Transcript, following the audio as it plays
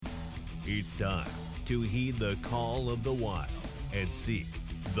It's time to heed the call of the wild and seek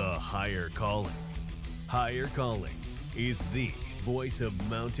the higher calling. Higher Calling is the voice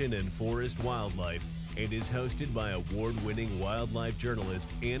of mountain and forest wildlife and is hosted by award-winning wildlife journalist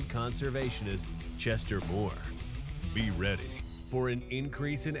and conservationist Chester Moore. Be ready for an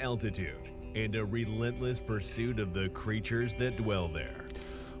increase in altitude and a relentless pursuit of the creatures that dwell there.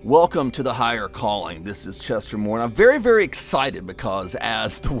 Welcome to the Higher Calling. This is Chester Moore, and I'm very, very excited because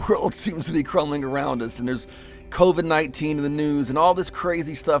as the world seems to be crumbling around us and there's COVID-19 in the news and all this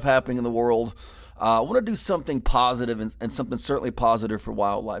crazy stuff happening in the world, I want to do something positive and something certainly positive for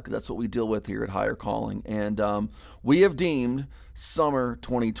wildlife, because that's what we deal with here at Higher Calling. And we have deemed summer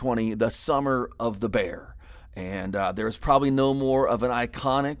 2020 the summer of the bear. And there's probably no more of an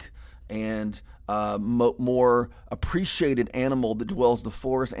iconic and more appreciated animal that dwells the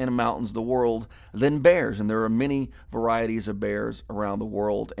forests and mountains of the world than bears. And there are many varieties of bears around the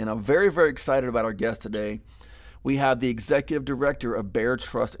world. And I'm very, very excited about our guest today. We have the Executive Director of Bear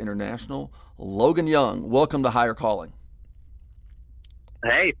Trust International, Logan Young. Welcome to Higher Calling.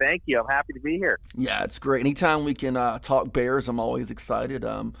 Hey, thank you. I'm happy to be here. Yeah, it's great. Anytime we can talk bears, I'm always excited.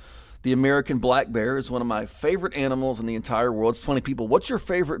 The American black bear is one of my favorite animals in the entire world. It's funny, people, what's your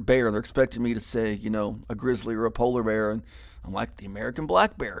favorite bear? They're expecting me to say, a grizzly or a polar bear. And I'm like, the American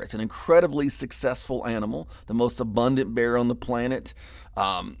black bear. It's an incredibly successful animal, the most abundant bear on the planet.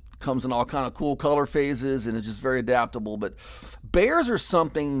 Comes in all kind of cool color phases and is just very adaptable. But bears are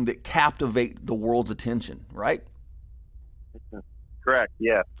something that captivate the world's attention, right? Correct.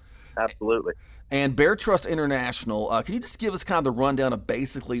 Yeah, absolutely. And Bear Trust International, can you just give us kind of the rundown of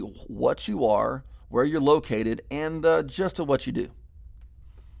basically what you are, where you're located, and just of what you do?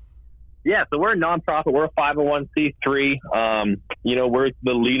 Yeah, so we're a nonprofit. We're a 501c3. We're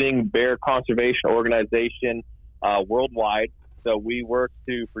the leading bear conservation organization worldwide. So we work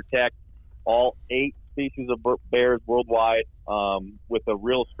to protect all 8 species of bears worldwide, with a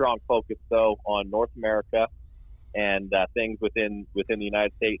real strong focus, though, on North America and things within the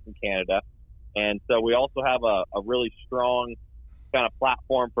United States and Canada. And so we also have a really strong kind of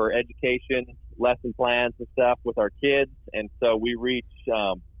platform for education, lesson plans and stuff with our kids. And so we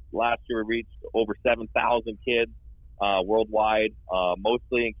last year we reached over 7,000 kids worldwide,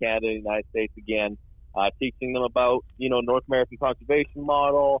 mostly in Canada and the United States again, teaching them about, North American conservation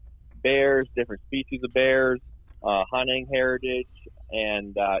model, bears, different species of bears, hunting heritage,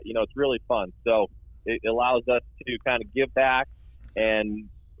 and, it's really fun. So it allows us to kind of give back and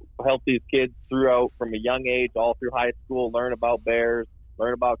help these kids throughout from a young age all through high school, learn about bears,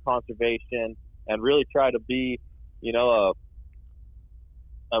 learn about conservation, and really try to be, a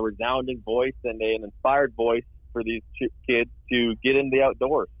resounding voice and an inspired voice for these kids to get in the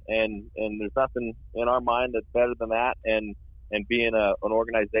outdoors. And there's nothing in our mind that's better than that. And being an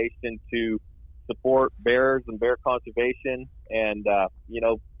organization to support bears and bear conservation. And,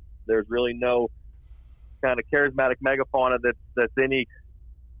 there's really no kind of charismatic megafauna that's any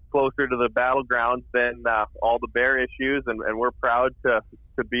closer to the battlegrounds than all the bear issues, and we're proud to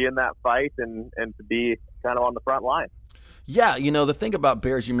be in that fight and to be kind of on the front line. Yeah, the thing about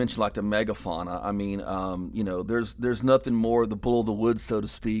bears, you mentioned like the megafauna. I mean, there's nothing more the bull of the woods, so to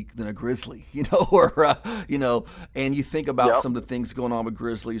speak, than a grizzly. And you think about some of the things going on with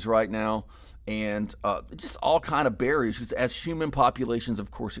grizzlies right now, and just all kind of bear issues. As human populations,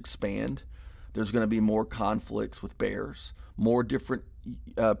 of course, expand, there's going to be more conflicts with bears, more different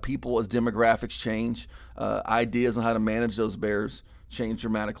people as demographics change, ideas on how to manage those bears change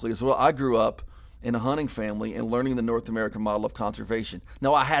dramatically as well. I grew up in a hunting family and learning the North American model of conservation.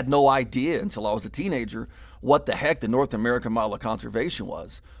 Now, I had no idea until I was a teenager what the heck the North American model of conservation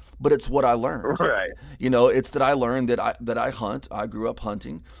was, but it's what I learned. Right. It's that I learned that I hunt. I grew up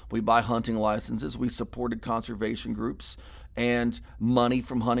hunting. We buy hunting licenses. We supported conservation groups. And money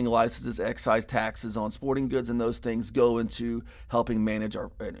from hunting licenses, excise taxes on sporting goods, and those things go into helping manage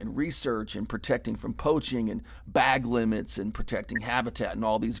and research and protecting from poaching and bag limits and protecting habitat and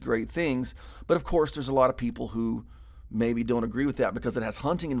all these great things. But of course, there's a lot of people who maybe don't agree with that because it has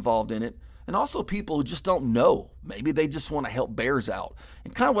hunting involved in it, and also people who just don't know. Maybe they just want to help bears out.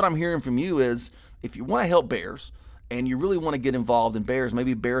 And kind of what I'm hearing from you is, if you want to help bears and you really want to get involved in bears,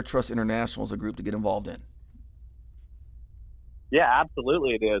 maybe Bear Trust International is a group to get involved in. Yeah,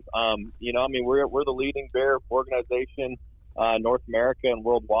 absolutely it is. We're the leading bear organization, North America and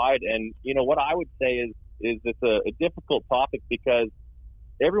worldwide. And, what I would say is it's a difficult topic because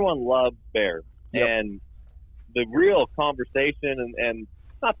everyone loves bears. Yep. And the real conversation and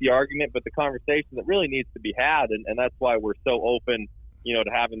not the argument, but the conversation that really needs to be had. And that's why we're so open, to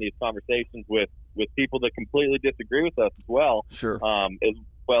having these conversations with people that completely disagree with us as well. Sure.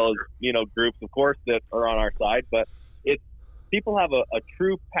 well as, groups, of course, that are on our side. But it's people have a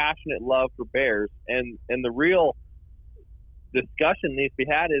true passionate love for bears, and the real discussion needs to be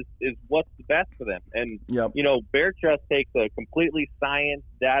had is what's the best for them. And, Yep. Bear Trust takes a completely science,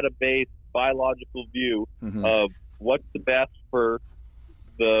 data-based, biological view of what's the best for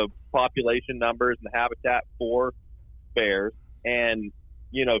the population numbers and the habitat for bears. And,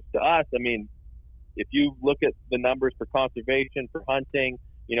 to us, I mean, if you look at the numbers for conservation, for hunting,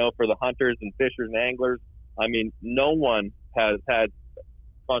 for the hunters and fishers and anglers, I mean, no one has had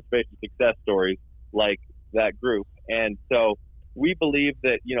conservation success stories like that group. And so we believe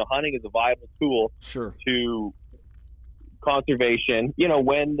that, hunting is a viable tool Sure. to conservation,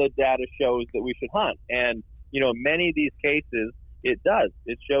 when the data shows that we should hunt. And, in many of these cases, it does.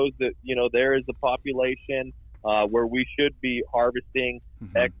 It shows that, there is a population where we should be harvesting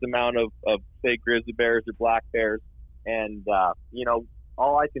X amount of, say, grizzly bears or black bears. And,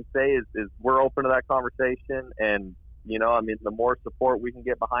 all I can say is we're open to that conversation. And, the more support we can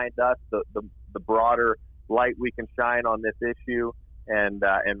get behind us, the broader light we can shine on this issue, and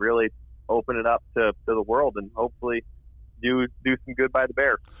really open it up to the world, and hopefully do some good by the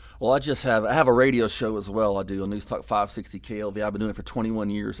bear. Well, I have a radio show as well. I do on News Talk 560 KLV. I've been doing it for 21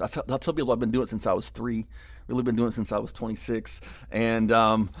 years. I tell people I've been doing it since I was 3. Really been doing it since I was 26, and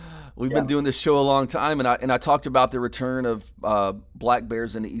we've been doing this show a long time. And I talked about the return of black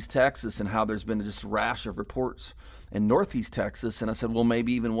bears into East Texas and how there's been just a rash of reports in Northeast Texas. And I said, well,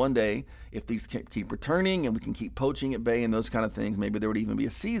 maybe even one day, if these keep returning and we can keep poaching at bay and those kind of things, maybe there would even be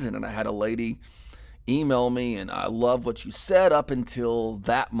a season. And I had a lady email me, and I love what you said up until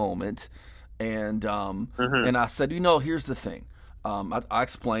that moment. And and I said, here's the thing. I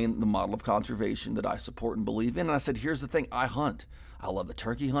explained the model of conservation that I support and believe in. And I said, here's the thing. I hunt. I love the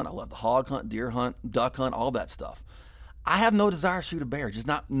turkey hunt. I love the hog hunt, deer hunt, duck hunt, all that stuff. I have no desire to shoot a bear. Just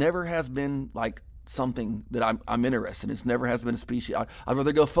never has been like something that I'm interested in. It's never has been a species. I'd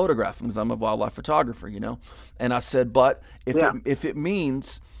rather go photograph them because I'm a wildlife photographer, And I said, but if it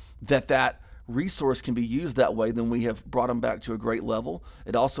means that resource can be used that way, then we have brought them back to a great level.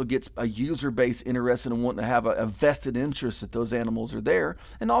 It also gets a user base interested in wanting to have a vested interest that those animals are there,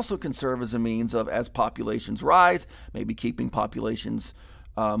 and also can serve as a means of, as populations rise, maybe keeping populations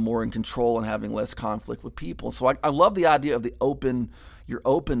more in control and having less conflict with people. So I love the idea of your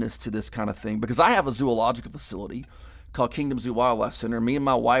openness to this kind of thing, because I have a zoological facility called Kingdom Zoo Wildlife Center. Me and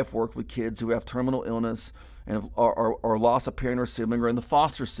my wife work with kids who have terminal illness and or loss of parent or sibling, or in the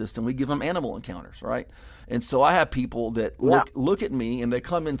foster system. We give them animal encounters, right? And so I have people that look at me, and they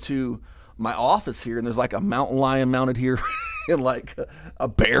come into my office here, and there's like a mountain lion mounted here, and like a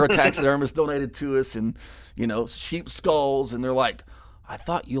bear, a taxidermist donated to us, and sheep skulls, and they're like, I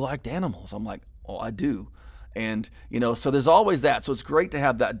thought you liked animals. I'm like, oh, I do. And so there's always that. So it's great to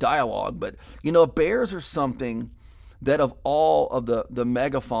have that dialogue. But bears are something that, of all of the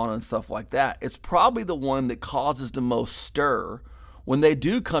megafauna and stuff like that, it's probably the one that causes the most stir when they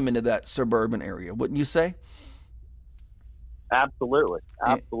do come into that suburban area, wouldn't you say? Absolutely.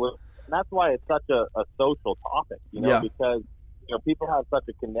 And that's why it's such a social topic, because people have such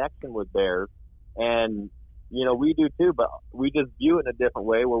a connection with bears, and we do too, but we just view it in a different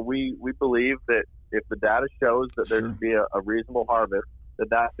way, where we believe that if the data shows that there should be a reasonable harvest,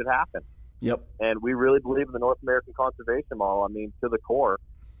 that should happen. Yep. And we really believe in the North American conservation model, to the core.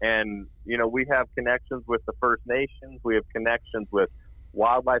 And, we have connections with the First Nations. We have connections with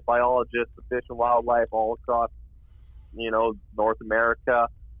wildlife biologists, the fish and wildlife all across, North America,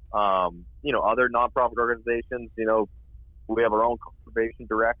 other nonprofit organizations. We have our own conservation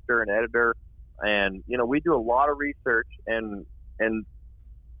director and editor. And, we do a lot of research, and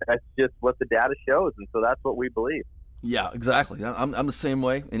that's just what the data shows. And so that's what we believe. Yeah, exactly. I'm the same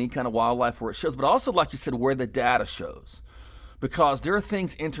way. Any kind of wildlife where it shows, but also, like you said, where the data shows, because there are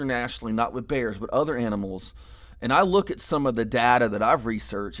things internationally, not with bears, but other animals. And I look at some of the data that I've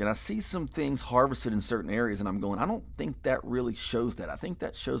researched, and I see some things harvested in certain areas, and I'm going, I don't think that really shows that. I think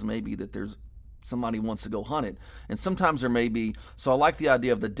that shows maybe that there's somebody wants to go hunt it. And sometimes there may be. So I like the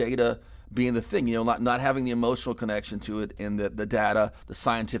idea of the data being the thing, not having the emotional connection to it, and the data, the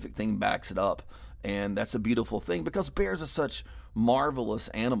scientific thing backs it up. And that's a beautiful thing, because bears are such marvelous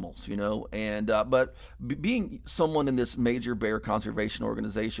animals, and but being someone in this major bear conservation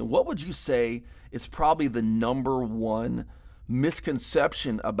organization, what would you say is probably the number one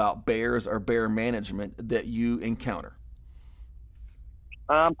misconception about bears or bear management that you encounter?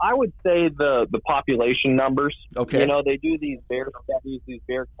 I would say the population numbers. Okay. They do these bear studies, these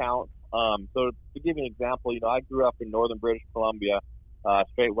bear counts. So to give you an example, I grew up in northern British Columbia,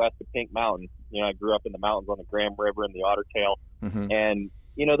 straight west of Pink Mountain. I grew up in the mountains on the Graham River and the Otter Tail. Mm-hmm. And,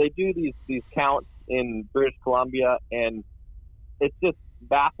 they do these counts in British Columbia, and it just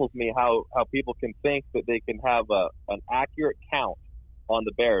baffles me how people can think that they can have an accurate count on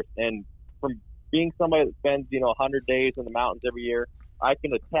the bears. And from being somebody that spends 100 days in the mountains every year, I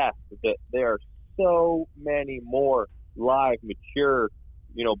can attest that there are so many more live, mature,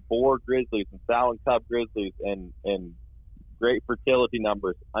 boar grizzlies and sow and cub grizzlies and great fertility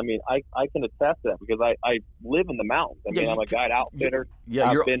numbers. I mean, I can attest to that because I live in the mountains. I mean, I'm a guide outfitter.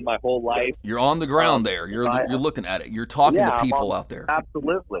 I've been my whole life. You're on the ground there. You're looking at it. You're talking to people out there.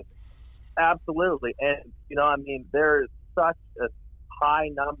 Absolutely. And, I mean, there's such a high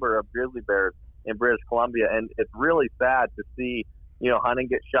number of grizzly bears in British Columbia, and it's really sad to see, hunting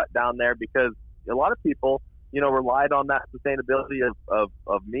get shut down there because a lot of people, relied on that sustainability of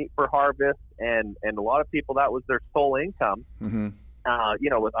meat for harvest, and a lot of people, that was their sole income,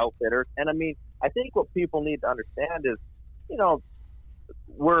 with outfitters. And I mean, I think what people need to understand is,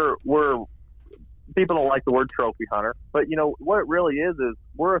 we're people don't like the word trophy hunter, but what it really is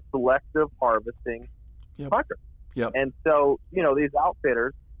we're a selective harvesting hunter. Yep. And so, these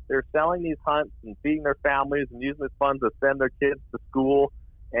outfitters, they're selling these hunts and feeding their families and using this funds to send their kids to school.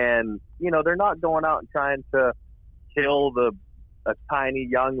 And, they're not going out and trying to kill a tiny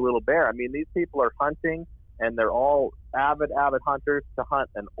young little bear. I mean, these people are hunting, and they're all avid hunters to hunt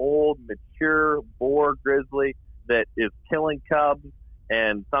an old, mature boar grizzly that is killing cubs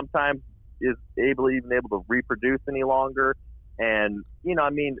and sometimes is even able to reproduce any longer. And, I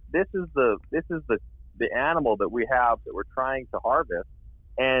mean, this is the animal that we have that we're trying to harvest.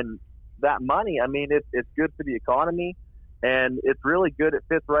 And that money, I mean, it's good for the economy, and it's really good. It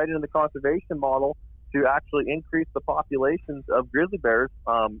fits right into the conservation model to actually increase the populations of grizzly bears,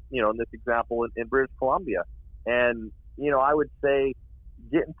 in this example in British Columbia. And, I would say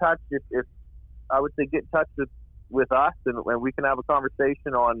get in touch get in touch with us, and we can have a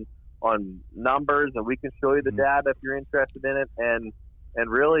conversation on numbers, and we can show you the data if you're interested in it. And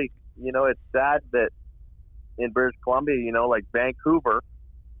really, it's sad that in British Columbia, like Vancouver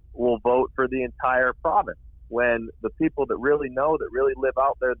will vote for the entire province, when the people that really know, that really live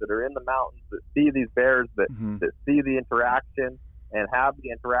out there, that are in the mountains, that see these bears, that see the interaction and have the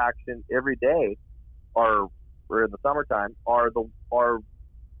interaction every day, or in the summertime,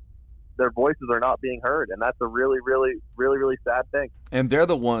 their voices are not being heard. And that's a really, really, really, really sad thing. And they're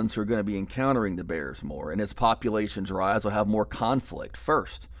the ones who are going to be encountering the bears more. And as populations rise, they'll have more conflict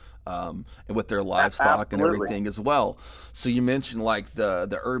first. And with their livestock and everything as well. So you mentioned like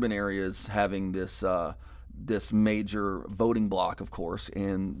the urban areas having this major voting block, of course,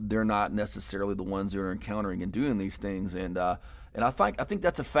 and they're not necessarily the ones who are encountering and doing these things. And I think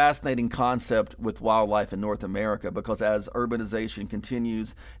that's a fascinating concept with wildlife in North America, because as urbanization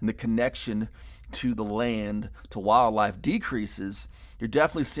continues and the connection to the land, to wildlife decreases, you're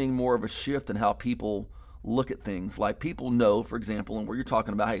definitely seeing more of a shift in how people look at things. Like people know, for example, and where you're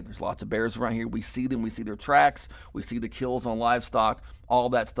talking about, hey, there's lots of bears around here. We see them. We see their tracks. We see the kills on livestock. All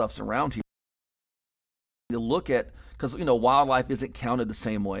that stuff's around here. You look at, because wildlife isn't counted the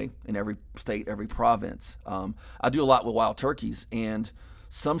same way in every state, every province. I do a lot with wild turkeys, and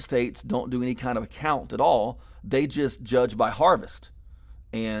some states don't do any kind of a count at all. They just judge by harvest,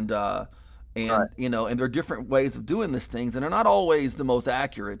 and right. And there are different ways of doing these things, and they're not always the most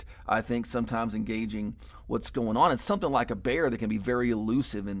accurate. I think sometimes engaging what's going on. It's something like a bear that can be very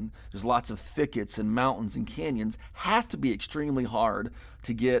elusive, and there's lots of thickets and mountains and canyons. Has to be extremely hard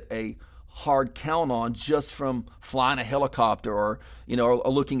to get a hard count on just from flying a helicopter or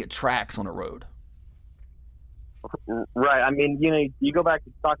looking at tracks on a road. Right. I mean, you go back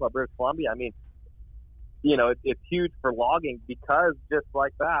to talk about British Columbia. I mean, it's huge for logging, because just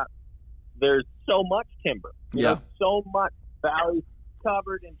like that, there's so much timber. So much valley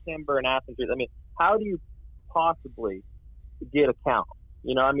covered in timber and aspen trees. I mean, how do you possibly get a count?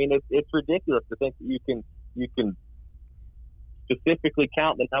 I mean, it's ridiculous to think that you can specifically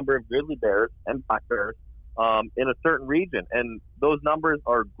count the number of grizzly bears and black bears in a certain region, and those numbers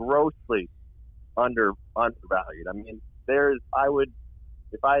are grossly undervalued. I mean, if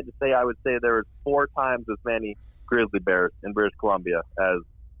I had to say, I would say there is 4 times as many grizzly bears in British Columbia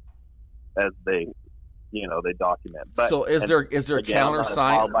as they document. But, so is there counterscience? I'm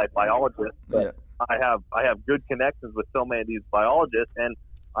not a wildlife biologist, but I have good connections with so many of these biologists, and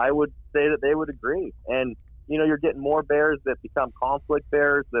I would say that they would agree. And you're getting more bears that become conflict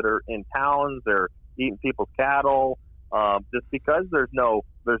bears that are in towns, they're eating people's cattle, just because there's no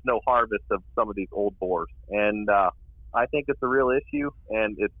harvest of some of these old boars. And I think it's a real issue,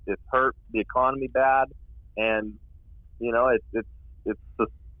 and it's hurt the economy bad. And it's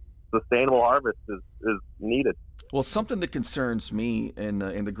sustainable harvest is needed. Well, something that concerns me in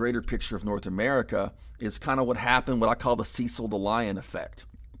the greater picture of North America is kind of what happened, what I call the Cecil the Lion effect,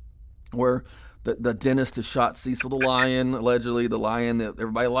 where the dentist has shot Cecil the lion, allegedly, the lion that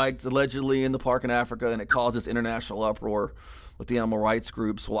everybody liked, allegedly, in the park in Africa, and it causes international uproar with the animal rights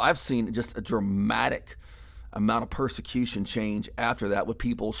groups. Well, I've seen just a dramatic amount of persecution change after that, with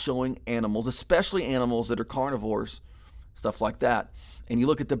people showing animals, especially animals that are carnivores, stuff like that. And you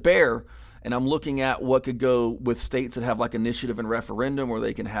look at the bear, and I'm looking at what could go with states that have like initiative and referendum, where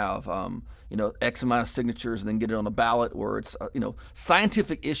they can have, X amount of signatures and then get it on a ballot, where it's,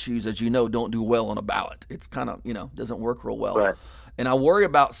 scientific issues, as you know, don't do well on a ballot. It's kind of, doesn't work real well. Right. And I worry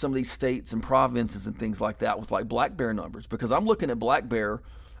about some of these states and provinces and things like that with like black bear numbers, because I'm looking at black bear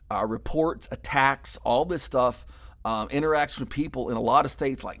reports, attacks, all this stuff, interaction with people in a lot of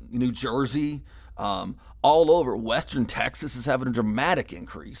states like New Jersey, all over. Western Texas is having a dramatic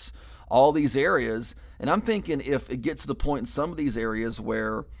increase. All these areas, and I'm thinking if it gets to the point in some of these areas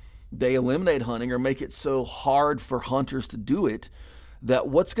where they eliminate hunting or make it so hard for hunters to do it, that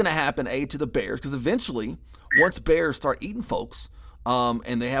what's going to happen, to the bears, because eventually, once bears start eating folks,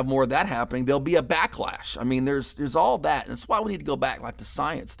 and they have more of that happening, there'll be a backlash. I mean, there's all that, and that's why we need to go back like the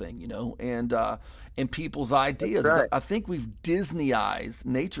science thing, and people's ideas. Right. I think we've Disneyized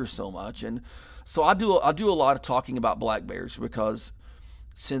nature so much, and so I do a lot of talking about black bears, because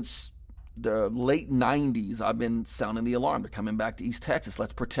since the late 90s, I've been sounding the alarm. They're coming back to East Texas.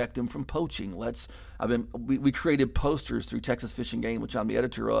 Let's protect them from poaching. We created posters through Texas Fish and Game, which I'm the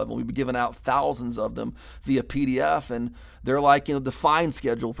editor of, and we've been giving out thousands of them via PDF, and they're like, the fine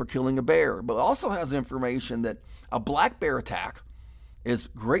schedule for killing a bear. But it also has information that a black bear attack is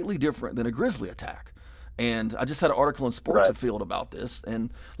greatly different than a grizzly attack. And I just had an article in Sports Field about this,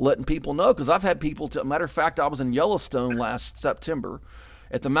 and letting people know, because I've had people, matter of fact, I was in Yellowstone last September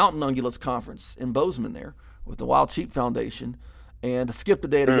at the Mountain Ungulates Conference in Bozeman there with the Wild Sheep Foundation, and I skipped the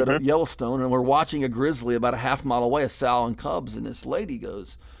day to go to Yellowstone, and we're watching a grizzly about a half mile away, a sow and cubs, and this lady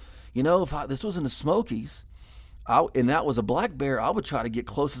goes, if this was in the Smokies, and that was a black bear, I would try to get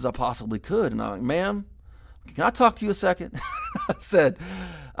close as I possibly could. And I'm like, ma'am, can I talk to you a second? I said,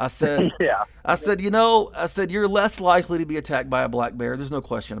 yeah. I said, you're less likely to be attacked by a black bear. There's no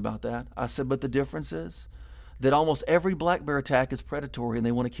question about that. I said, but the difference is that almost every black bear attack is predatory and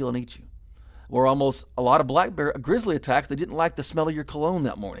they want to kill and eat you. Or almost a lot of grizzly attacks, they didn't like the smell of your cologne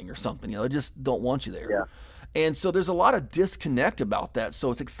that morning or something. They just don't want you there. Yeah. And so there's a lot of disconnect about that.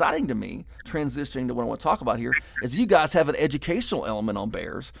 So it's exciting to me, transitioning to what I want to talk about here, is you guys have an educational element on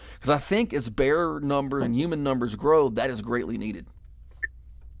bears, because I think as bear number and human numbers grow, that is greatly needed.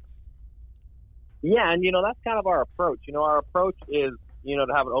 Yeah, and that's kind of our approach. Our approach is to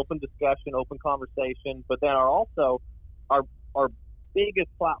have an open discussion, open conversation, but then our biggest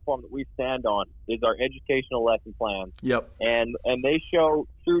platform that we stand on is our educational lesson plans. Yep. And they show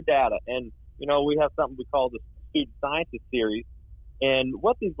true data. And, we have something we call the Student Scientist Series. And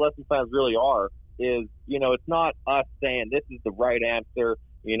what these lesson plans really are is, it's not us saying this is the right answer,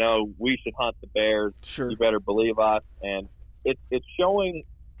 we should hunt the bears. Sure. You better believe us. And it's showing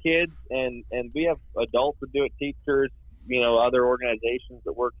kids, and we have adults that do it, teachers, other organizations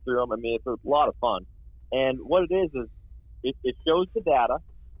that work through them. I mean, it's a lot of fun. And what it is it shows the data,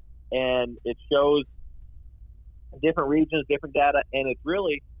 and it shows different regions, different data, and it's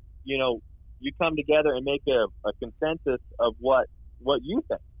really, you come together and make a consensus of what you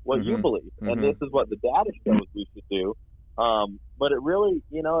think, what you believe, and this is what the data shows we should do. But it really,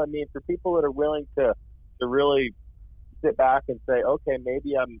 for people that are willing to really sit back and say, okay,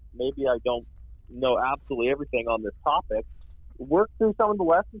 maybe I don't know absolutely everything on this topic, work through some of the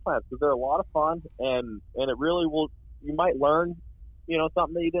lesson plans, because they're a lot of fun, and it really will. You might learn,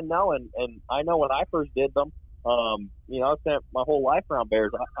 something that you didn't know. And I know when I first did them, I spent my whole life around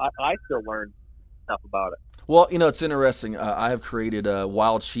bears. I still learn stuff about it. Well, it's interesting. I have created a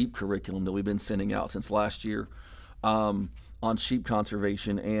wild sheep curriculum that we've been sending out since last year on sheep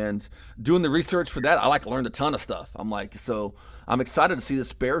conservation, and doing the research for that, I learned a ton of stuff. So I'm excited to see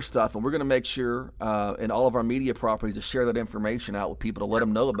this bear stuff, and we're going to make sure in all of our media properties to share that information out with people, to let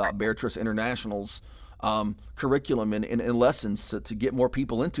them know about Bear Trust International's curriculum and lessons to get more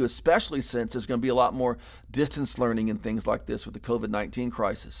people into, especially since there's going to be a lot more distance learning and things like this with the COVID-19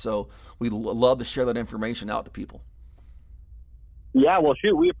 crisis. So we love to share that information out to people. Yeah, well,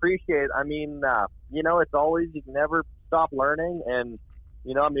 shoot, we appreciate it. I mean, it's always, you can never stop learning. And,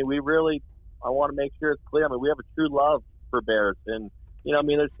 I want to make sure it's clear. I mean, we have a true love for bears. And,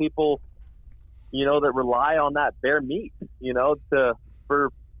 there's people, that rely on that bear meat,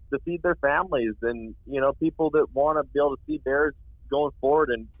 to feed their families, and people that want to be able to see bears going forward.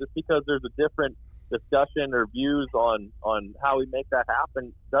 And just because there's a different discussion or views on how we make that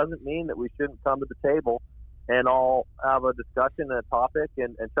happen doesn't mean that we shouldn't come to the table and all have a discussion and a topic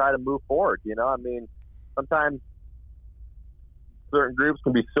and try to move forward. I mean, sometimes certain groups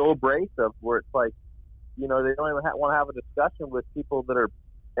can be so abrasive where it's like, they don't even want to have a discussion with people that are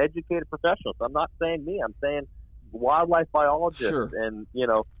educated professionals. I'm not saying me. I'm saying wildlife biologists Sure. and,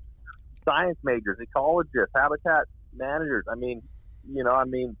 science majors, ecologists, habitat managers. I mean,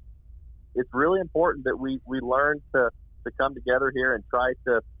 it's really important that we learn to come together here and try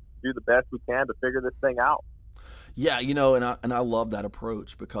to do the best we can to figure this thing out. Yeah, and I love that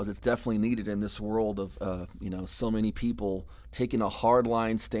approach because it's definitely needed in this world of so many people taking a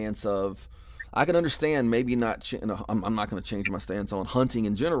hardline stance of. I can understand maybe not. I'm not going to change my stance on hunting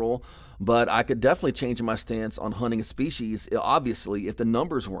in general, but I could definitely change my stance on hunting a species. Obviously, if the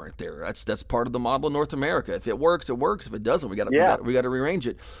numbers weren't there, that's part of the model of North America. If it works, it works. If it doesn't, we got to rearrange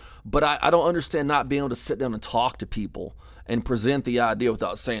it. But I don't understand not being able to sit down and talk to people and present the idea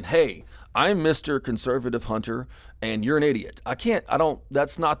without saying, "Hey, I'm Mr. Conservative Hunter, and you're an idiot."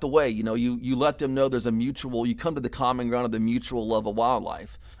 That's not the way. You let them know there's you come to the common ground of the mutual love of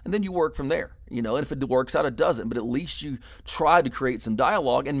wildlife, and then you work from there. And if it works out, it doesn't. But at least you try to create some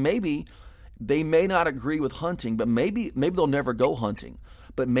dialogue, and maybe they may not agree with hunting, but maybe they'll never go hunting.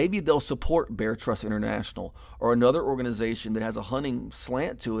 But maybe they'll support Bear Trust International or another organization that has a hunting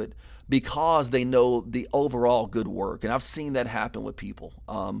slant to it because they know the overall good work. And I've seen that happen with people.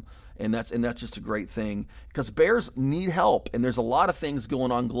 And that's just a great thing because bears need help. And there's a lot of things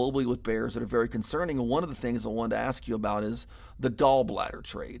going on globally with bears that are very concerning. And one of the things I wanted to ask you about is the gallbladder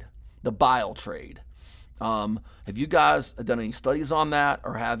trade, the bile trade. Have you guys done any studies on that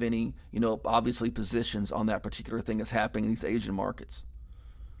or have any, obviously positions on that particular thing that's happening in these Asian markets?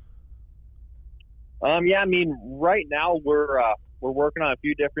 Yeah, I mean, right now we're working on a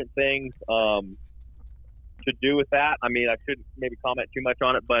few different things to do with that. I mean, I shouldn't maybe comment too much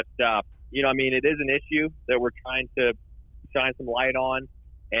on it, but I mean, it is an issue that we're trying to shine some light on.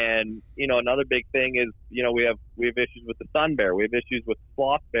 And another big thing is we have issues with the sun bear, we have issues with the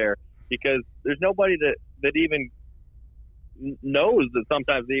sloth bear, because there's nobody that even knows that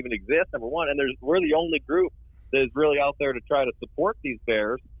sometimes they even exist. Number one, and we're the only group that is really out there to try to support these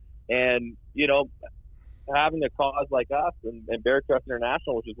bears. And having a cause like us and Bear Trust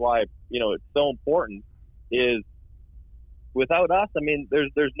International, which is why it's so important, is without us, I mean,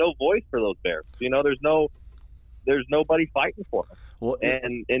 there's no voice for those bears. There's nobody fighting for them. Well,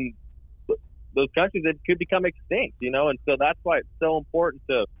 and in those countries, it could become extinct. And so that's why it's so important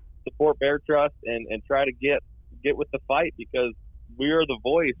to support Bear Trust and try to get with the fight, because we are the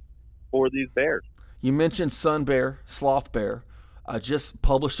voice for these bears. You mentioned sun bear, sloth bear. I just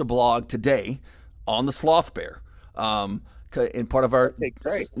published a blog today on the sloth bear. In part of our,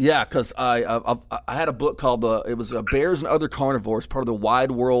 yeah, because I had a book called it was Bears and Other Carnivores, part of the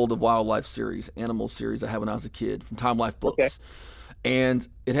Wide World of Wildlife series, animal series I had when I was a kid from Time Life Books. Okay. And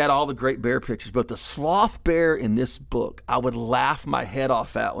it had all the great bear pictures, but the sloth bear in this book, I would laugh my head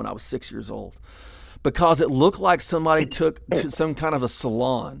off at when I was 6 years old, because it looked like somebody took to some kind of a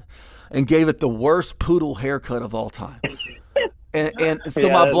salon and gave it the worst poodle haircut of all time. And so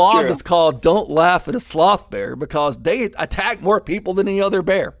my blog is called "Don't Laugh at a Sloth Bear," because they attack more people than any other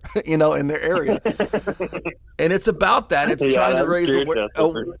bear, in their area. And it's about that. It's trying to raise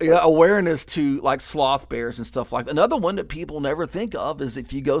awareness to like sloth bears and stuff like that. Another one that people never think of is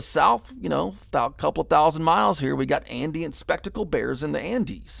if you go south, a couple of thousand miles here, we got Andean spectacle bears in the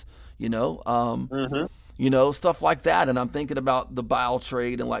Andes, stuff like that. And I'm thinking about the bile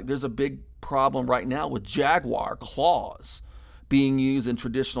trade, and like there's a big problem right now with jaguar claws being used in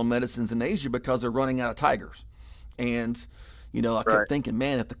traditional medicines in Asia because they're running out of tigers. And, I kept thinking,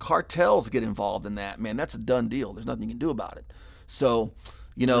 man, if the cartels get involved in that, man, that's a done deal. There's nothing you can do about it. So,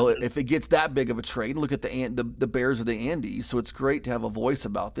 if it gets that big of a trade, look at the bears of the Andes. So it's great to have a voice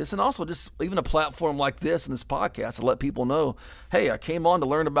about this. And also just even a platform like this and this podcast to let people know, hey, I came on to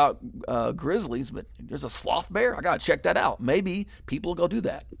learn about grizzlies, but there's a sloth bear. I got to check that out. Maybe people will go do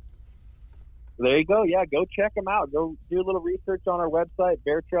that. There you go. Yeah, go check them out. Go do a little research on our website,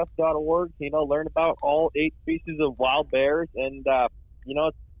 beartrust.org. Learn about all 8 species of wild bears, and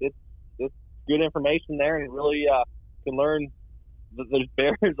it's good information there, and it really can learn that there's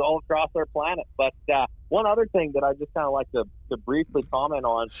bears all across our planet. But one other thing that I just kind of like to briefly comment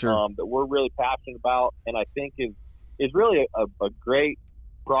on, that we're really passionate about, and I think is really a great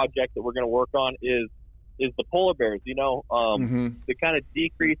project that we're going to work on is the polar bears. The kind of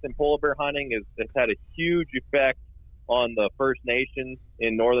decrease in polar bear hunting has had a huge effect on the First Nations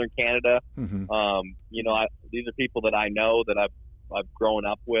in northern Canada. These are people that I know, that I've grown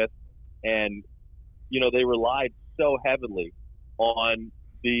up with, and they relied so heavily on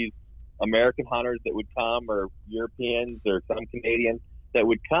these American hunters that would come, or Europeans, or some Canadians that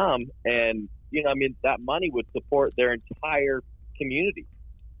would come, and that money would support their entire community,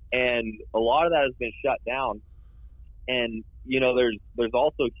 and a lot of that has been shut down. And there's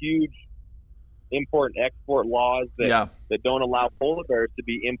also huge import and export laws that don't allow polar bears to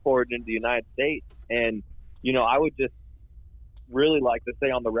be imported into the United States. And I would just really like to say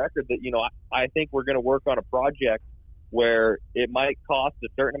on the record that I think we're going to work on a project where it might cost a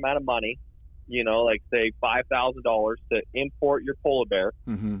certain amount of money, like say $5,000 to import your polar bear.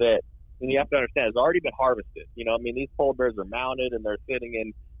 Mm-hmm. That, and you have to understand, it's already been harvested. These polar bears are mounted and they're sitting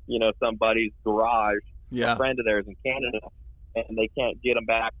in somebody's garage, a friend of theirs in Canada, and they can't get them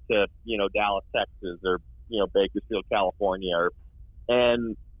back to Dallas, Texas, or Bakersfield, California.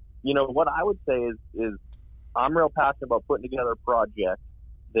 And what I would say is I'm real passionate about putting together a project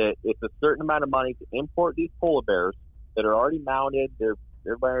that it's a certain amount of money to import these polar bears that are already mounted.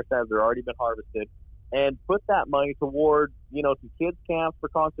 Everybody understands they're already been harvested, and put that money toward some kids camps for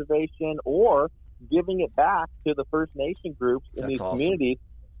conservation, or giving it back to the First Nation groups in these communities,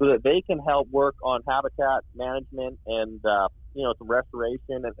 so that they can help work on habitat management and some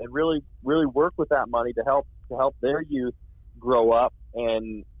restoration, and really work with that money to help their youth grow up.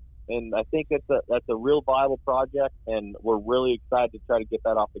 And I think that's a real viable project, and we're really excited to try to get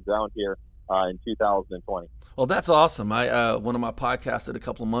that off the ground here in 2020. Well, that's awesome. I one of my podcasts did a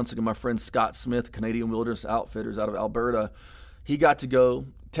couple of months ago, my friend Scott Smith, Canadian Wilderness Outfitters out of Alberta, he got to go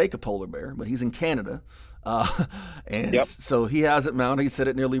take a polar bear, but he's in Canada. So he has it mounted. He said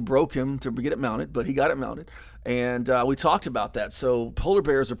it nearly broke him to get it mounted, but he got it mounted. And we talked about that. So polar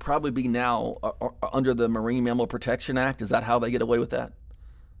bears would probably be now under the Marine Mammal Protection Act. Is that how they get away with that?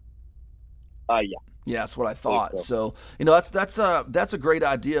 Yeah. Yeah, that's what I thought. So that's a great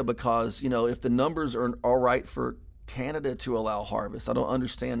idea, because if the numbers are all right for Canada to allow harvest, I don't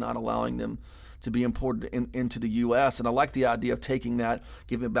understand not allowing them to be imported into the U.S. And I like the idea of taking that,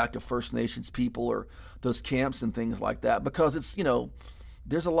 giving it back to First Nations people or those camps and things like that, because it's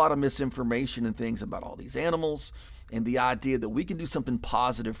there's a lot of misinformation and things about all these animals. And the idea that we can do something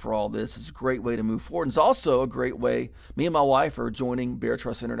positive for all this is a great way to move forward. And it's also a great way. Me and my wife are joining Bear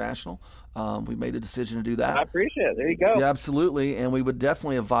Trust International. We made a decision to do that. I appreciate it. There you go. Yeah, absolutely. And we would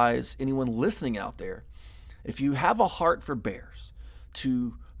definitely advise anyone listening out there, if you have a heart for bears,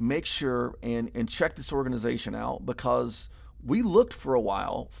 to make sure and check this organization out, because we looked for a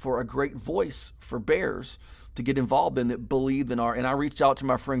while for a great voice for bears to get involved in that believed in and I reached out to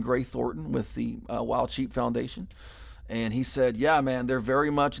my friend Gray Thornton with the Wild Sheep Foundation. And he said, yeah, man, they're very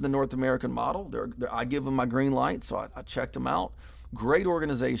much in the North American model. I give them my green light, so I checked them out. Great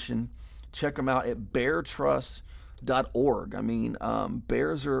organization. Check them out at beartrust.org. I mean,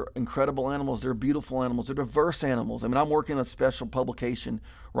 bears are incredible animals. They're beautiful animals. They're diverse animals. I mean, I'm working on a special publication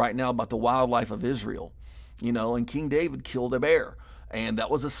right now about the wildlife of Israel, and King David killed a bear, and that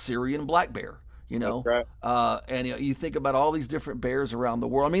was a Syrian black bear, That's right. And you think about all these different bears around the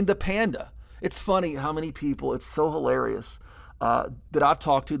world. I mean, the panda. It's funny how many people, it's so hilarious, that I've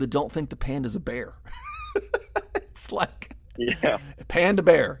talked to that don't think the panda's a bear. It's like, panda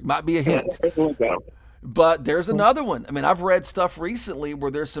bear might be a hint. But there's another one. I mean, I've read stuff recently where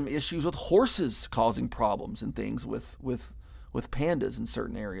there's some issues with horses causing problems and things with pandas in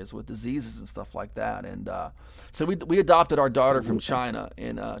certain areas, with diseases and stuff like that. And so we adopted our daughter from China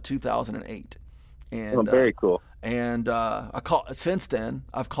in 2008. And very cool. And since then,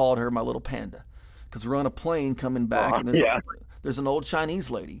 I've called her my little panda, because we're on a plane coming back, and there's an old Chinese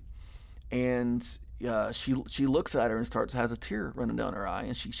lady, and she looks at her and has a tear running down her eye,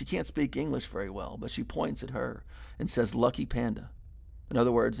 and she can't speak English very well, but she points at her and says, "Lucky panda." In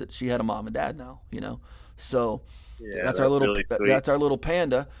other words, that she had a mom and dad now, So that's our little really that's our little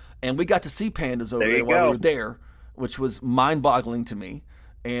panda, and we got to see pandas over there while we were there, which was mind-boggling to me.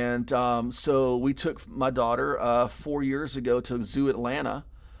 And so we took my daughter 4 years ago to Zoo Atlanta,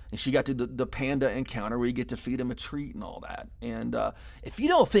 and she got to the panda encounter where you get to feed them a treat and all that. And if you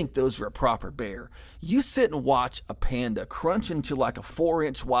don't think those are a proper bear, you sit and watch a panda crunch into like a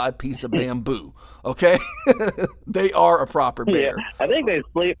 4-inch wide piece of bamboo, okay? They are a proper bear. Yeah, I think they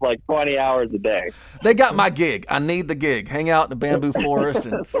sleep like 20 hours a day. They got my gig. I need the gig. Hang out in the bamboo forest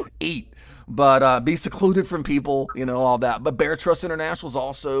and eat. But be secluded from people, all that. But Bear Trust International is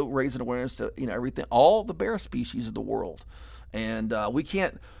also raising awareness to, everything, all the bear species of the world. And we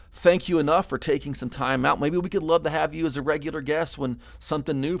can't thank you enough for taking some time out. Maybe we could love to have you as a regular guest when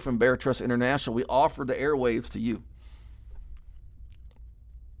something new from Bear Trust International, we offer the airwaves to you.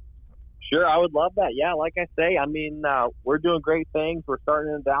 Sure, I would love that. Yeah, like I say, I mean, we're doing great things. We're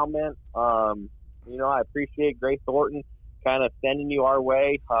starting an endowment. I appreciate Gray Thornton kind of sending you our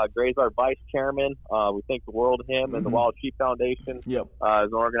way. Gray's our vice chairman. We think the world of him, and the Wild Sheep Foundation is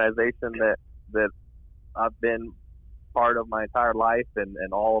an organization that I've been part of my entire life, and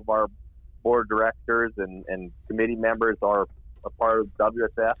all of our board directors and committee members are a part of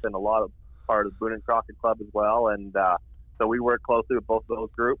WSF and a lot of part of the Boone and Crockett Club as well. And so we work closely with both of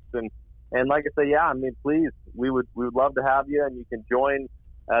those groups. And like I say, please, we would love to have you, and you can join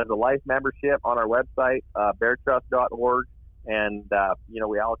as a life membership on our website, beartrust.org. And,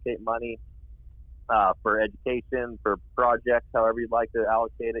 we allocate money for education, for projects, however you'd like to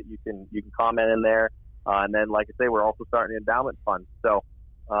allocate it. You can comment in there. And then, like I say, we're also starting an endowment fund. So,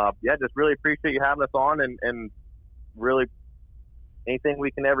 just really appreciate you having us on, and really anything we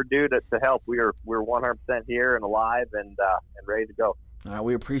can ever do to help. We're 100% here and alive and ready to go.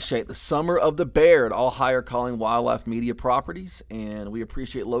 We appreciate the Summer of the Bear at all Higher Calling Wildlife Media Properties, and we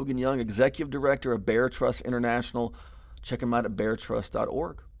appreciate Logan Young, Executive Director of Bear Trust International. Check him out at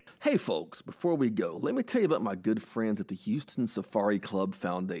beartrust.org. Hey folks, before we go, let me tell you about my good friends at the Houston Safari Club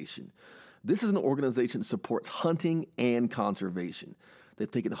Foundation. This is an organization that supports hunting and conservation.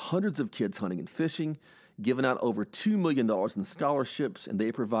 They've taken hundreds of kids hunting and fishing, given out over $2 million in scholarships, and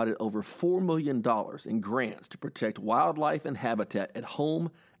they provided over $4 million in grants to protect wildlife and habitat at home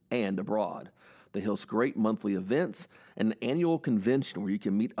and abroad. They host great monthly events and an annual convention where you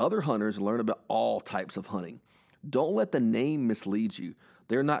can meet other hunters and learn about all types of hunting. Don't let the name mislead you.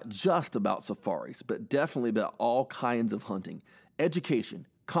 They're not just about safaris, but definitely about all kinds of hunting, education,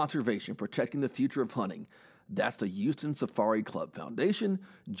 conservation, protecting the future of hunting. That's the Houston Safari Club Foundation.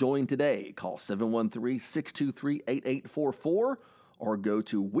 Join today. Call 713-623-8844 or go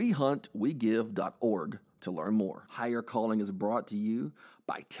to wehuntwegive.org to learn more. Higher Calling is brought to you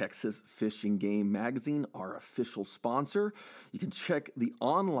by Texas Fish and Game Magazine, our official sponsor. You can check the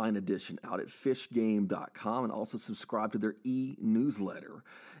online edition out at fishgame.com and also subscribe to their e-newsletter.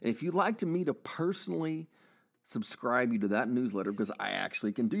 And if you'd like me to personally subscribe you to that newsletter, because I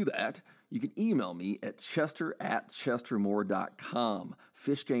actually can do that, you can email me at chester@chestermore.com.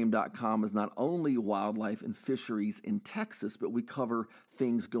 Fishgame.com is not only wildlife and fisheries in Texas, but we cover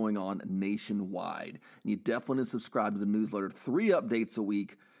things going on nationwide. And you definitely need to subscribe to the newsletter. 3 updates a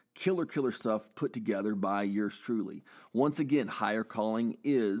week. Killer stuff put together by yours truly. Once again, Higher Calling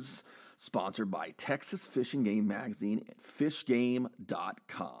is sponsored by Texas Fish and Game Magazine at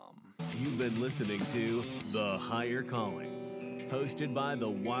fishgame.com. You've been listening to The Higher Calling, hosted by the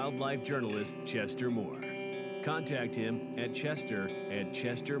wildlife journalist Chester Moore. Contact him at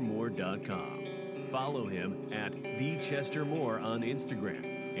chester@chestermoore.com. Follow him at TheChesterMoore on Instagram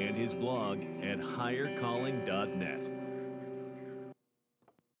and his blog at highercalling.net.